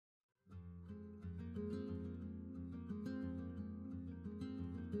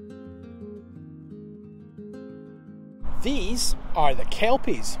These are the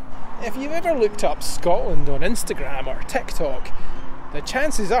Kelpies. If you've ever looked up Scotland on Instagram or TikTok, the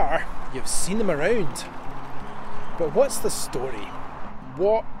chances are you've seen them around. But what's the story?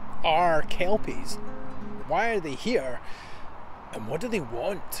 What are Kelpies? Why are they here? And what do they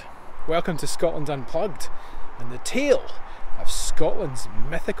want? Welcome to Scotland Unplugged and the tale of Scotland's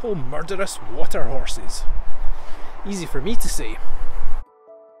mythical murderous water horses. Easy for me to say.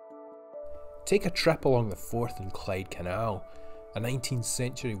 Take a trip along the Forth and Clyde Canal, a 19th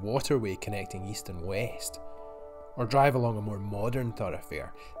century waterway connecting east and west. Or drive along a more modern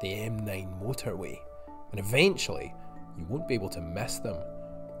thoroughfare, the M9 motorway, and eventually you won't be able to miss them,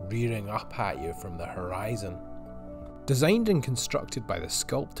 rearing up at you from the horizon. Designed and constructed by the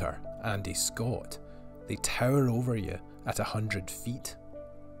sculptor Andy Scott, they tower over you at 100 feet.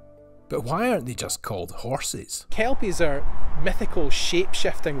 But why aren't they just called horses? Kelpies are mythical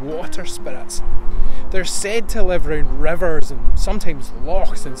shape-shifting water spirits. They're said to live around rivers and sometimes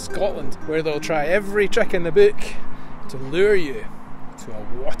lochs in Scotland, where they'll try every trick in the book to lure you to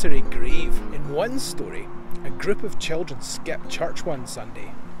a watery grave. In one story, a group of children skip church one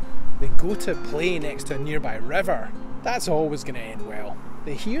Sunday. They go to play next to a nearby river. That's always going to end well.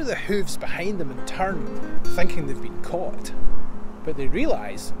 They hear the hooves behind them and turn, thinking they've been caught. But they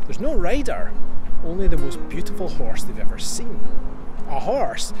realise there's no rider, only the most beautiful horse they've ever seen. A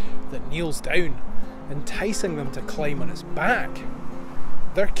horse that kneels down, enticing them to climb on his back.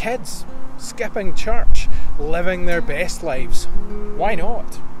 They're kids, skipping church, living their best lives. Why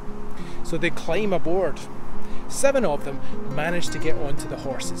not? So they climb aboard. 7 of them manage to get onto the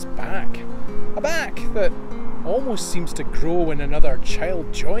horse's back. A back that almost seems to grow when another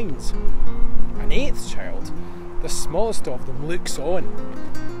child joins. An 8th child, the smallest of them, looks on.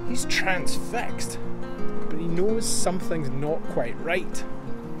 He's transfixed, but he knows something's not quite right.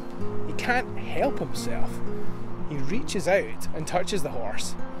 He can't help himself. He reaches out and touches the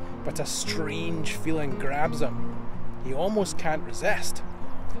horse, but a strange feeling grabs him. He almost can't resist.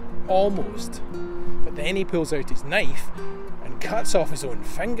 Almost. But then he pulls out his knife and cuts off his own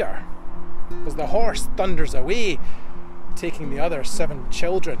finger, as the horse thunders away, taking the other 7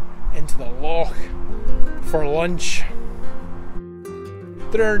 children into the loch for lunch.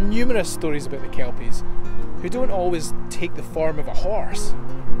 There are numerous stories about the Kelpies, who don't always take the form of a horse.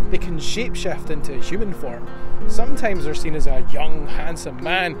 They can shapeshift into human form. Sometimes they're seen as a young, handsome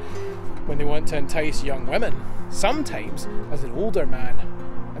man when they want to entice young women. Sometimes as an older man.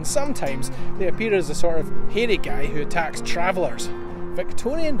 And sometimes they appear as a sort of hairy guy who attacks travellers.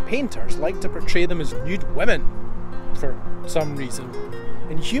 Victorian painters like to portray them as nude women, for some reason.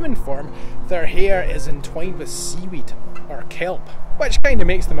 In human form, their hair is entwined with seaweed, or kelp, which kind of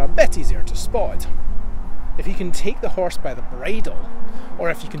makes them a bit easier to spot. If you can take the horse by the bridle, or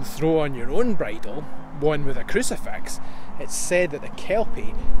if you can throw on your own bridle, one with a crucifix, it's said that the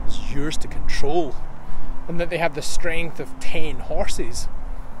Kelpie is yours to control, and that they have the strength of 10 horses.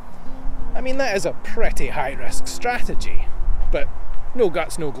 I mean, that is a pretty high-risk strategy, but no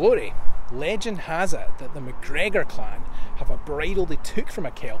guts, no glory. Legend has it that the MacGregor clan have a bridle they took from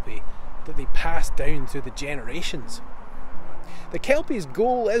a Kelpie that they passed down through the generations. The Kelpie's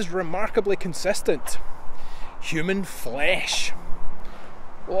goal is remarkably consistent: human flesh.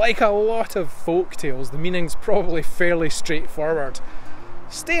 Like a lot of folk tales, the meaning's probably fairly straightforward.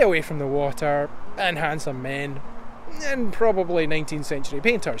 Stay away from the water, and handsome men, and probably 19th century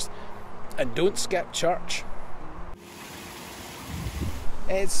painters. And don't skip church.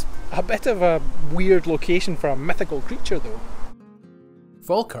 It's a bit of a weird location for a mythical creature though.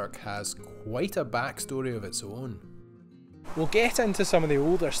 Falkirk has quite a backstory of its own. We'll get into some of the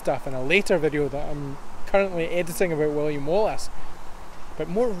older stuff in a later video that I'm currently editing about William Wallace. But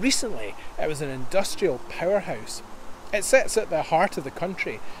more recently, it was an industrial powerhouse. It sits at the heart of the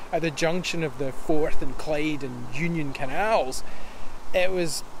country, at the junction of the Forth and Clyde and Union canals. It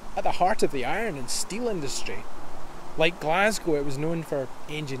was at the heart of the iron and steel industry. Like Glasgow, it was known for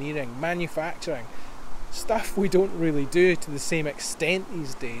engineering, manufacturing, stuff we don't really do to the same extent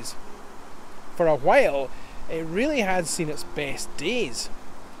these days. For a while, it really had seen its best days.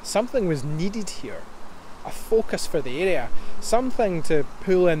 Something was needed here, a focus for the area, something to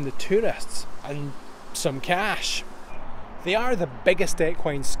pull in the tourists, and some cash. They are the biggest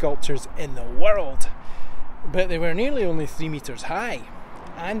equine sculptures in the world, but they were nearly only 3 metres high.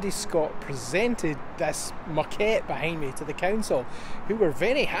 Andy Scott presented this maquette behind me to the council, who were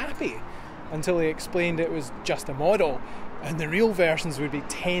very happy until he explained it was just a model and the real versions would be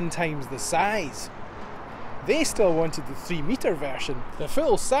 10 times the size. They still wanted the 3 metre version. The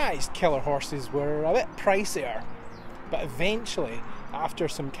full-sized killer horses were a bit pricier, but eventually, after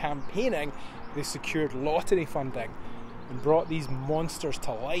some campaigning, they secured lottery funding and brought these monsters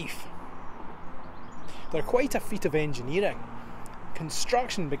to life. They're quite a feat of engineering.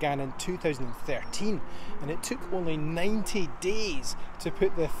 Construction began in 2013 and it took only 90 days to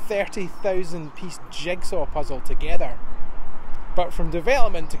put the 30,000 piece jigsaw puzzle together. But from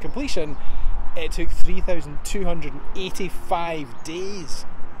development to completion, it took 3,285 days.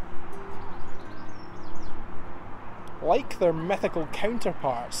 Like their mythical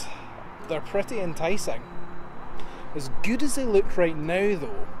counterparts, they're pretty enticing. As good as they look right now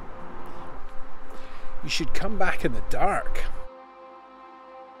though, you should come back in the dark.